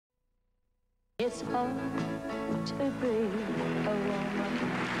It's hard to be a woman.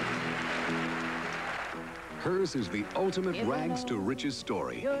 Hers is the ultimate rags to riches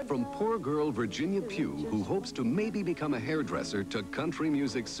story. From poor girl Virginia Pugh, who hopes to maybe become a hairdresser, to country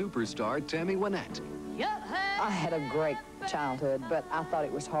music superstar Tammy Wynette. I had a great childhood, but I thought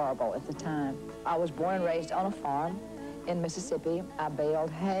it was horrible at the time. I was born and raised on a farm in Mississippi. I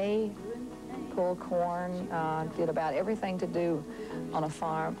baled hay, pulled corn, did about everything to do on a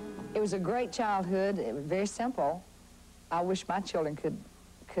farm. It was a great childhood. It was very simple. I wish my children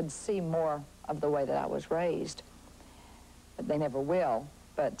could see more of the way that I was raised. But they never will,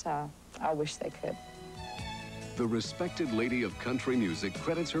 but I wish they could. The respected lady of country music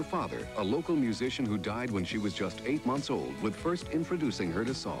credits her father, a local musician who died when she was just 8 months old, with first introducing her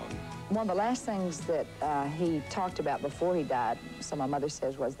to song. One of the last things that he talked about before he died, so my mother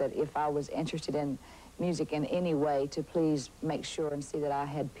says, was that if I was interested in music in any way, to please make sure and see that I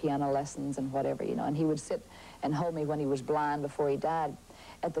had piano lessons and whatever, you know. And he would sit and hold me when he was blind before he died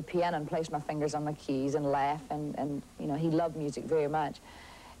at the piano and place my fingers on the keys and laugh, and you know, he loved music very much.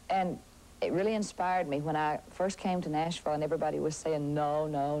 And it really inspired me when I first came to Nashville and everybody was saying, no,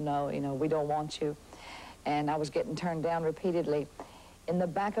 no, no, you know, we don't want you. And I was getting turned down repeatedly. In the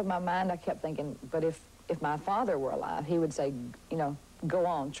back of my mind, I kept thinking, but if my father were alive, he would say, you know, go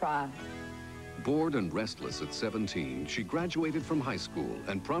on, try. Bored and restless at 17, she graduated from high school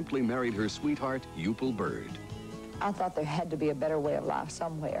and promptly married her sweetheart, Eupil Bird. I thought there had to be a better way of life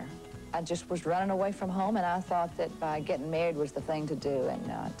somewhere. I just was running away from home, and I thought that by getting married was the thing to do, and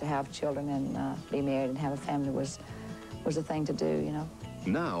to have children and be married and have a family was the thing to do, you know.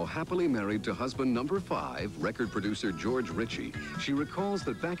 Now happily married to husband number 5, record producer George Ritchie, she recalls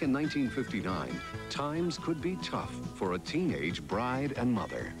that back in 1959, times could be tough for a teenage bride and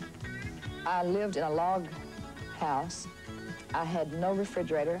mother. I lived in a log house. I had no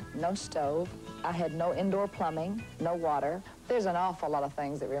refrigerator, no stove. I had no indoor plumbing, no water. There's an awful lot of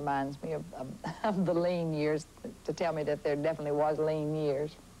things that reminds me of the lean years to tell me that there definitely was lean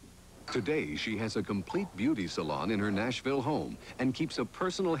years. Today, she has a complete beauty salon in her Nashville home and keeps a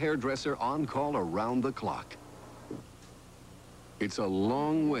personal hairdresser on call around the clock. It's a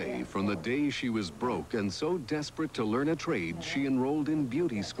long way from the day she was broke and so desperate to learn a trade, she enrolled in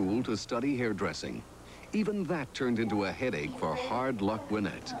beauty school to study hairdressing. Even that turned into a headache for hard luck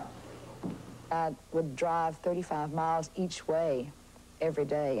Wynette. I would drive 35 miles each way every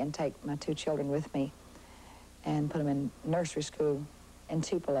day and take my 2 children with me and put them in nursery school in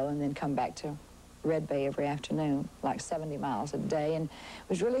Tupelo and then come back to Red Bay every afternoon, like 70 miles a day. And it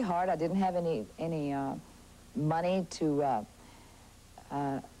was really hard. I didn't have any money to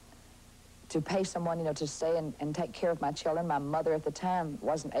pay someone, you know, to stay and take care of my children. My mother at the time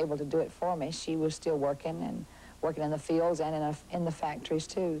wasn't able to do it for me. She was still working in the fields and in the factories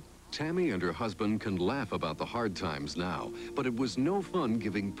too. Tammy and her husband can laugh about the hard times now, but it was no fun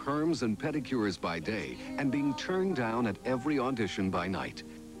giving perms and pedicures by day and being turned down at every audition by night.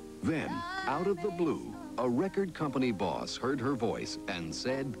 Then, out of the blue, a record company boss heard her voice and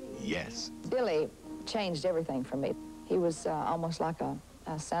said yes. Billy changed everything for me. He was almost like a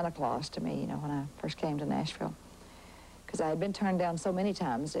Santa Claus to me, you know, when I first came to Nashville. Because I had been turned down so many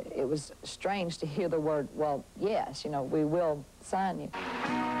times, it was strange to hear the word, well, yes, you know, we will sign you.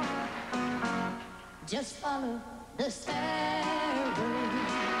 Just follow the stairway through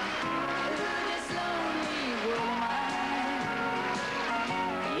this lonely world of mine.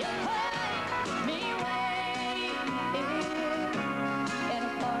 You find me waiting here in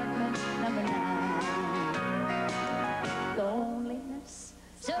apartment number 9. Loneliness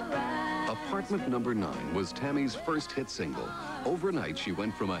surrounds. Apartment number 9 was Tammy's first hit single. Overnight, she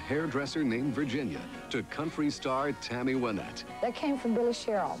went from a hairdresser named Virginia to country star Tammy Wynette. That came from Billy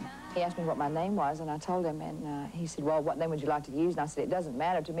Sherrill. He asked me what my name was, and I told him, and he said, well, what name would you like to use? And I said, it doesn't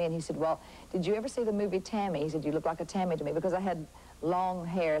matter to me. And he said, well, did you ever see the movie Tammy? He said, you look like a Tammy to me, because I had long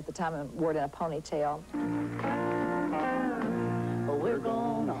hair at the time and wore it in a ponytail. We're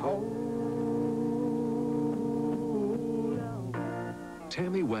gonna hold.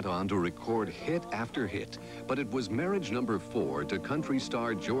 Tammy went on to record hit after hit, but it was marriage number 4 to country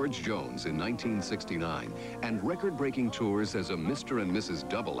star George Jones in 1969 and record-breaking tours as a Mr. and Mrs.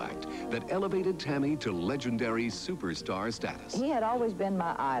 Double Act that elevated Tammy to legendary superstar status. He had always been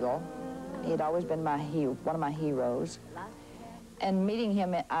my idol. He had always been one of my heroes. And meeting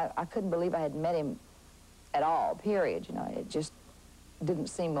him, I couldn't believe I had met him at all, period. You know, it just didn't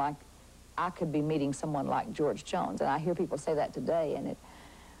seem like I could be meeting someone like George Jones. And I hear people say that today, and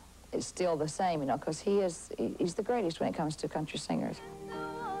it's still the same, you know, because he's the greatest when it comes to country singers.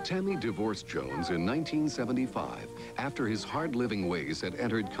 Tammy divorced Jones in 1975 after his hard-living ways had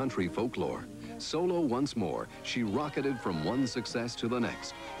entered country folklore. Solo once more, she rocketed from one success to the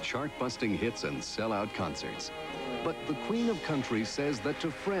next, chart-busting hits and sell-out concerts. But the Queen of Country says that to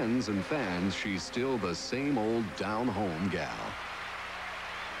friends and fans, she's still the same old down-home gal.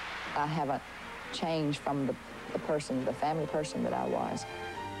 I haven't changed from the family person that I was.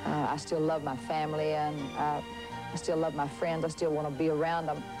 I still love my family, and I still love my friends. I still want to be around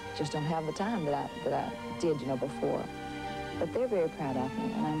them. Just don't have the time that I did, before. But they're very proud of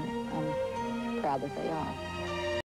me, and I'm proud that they are.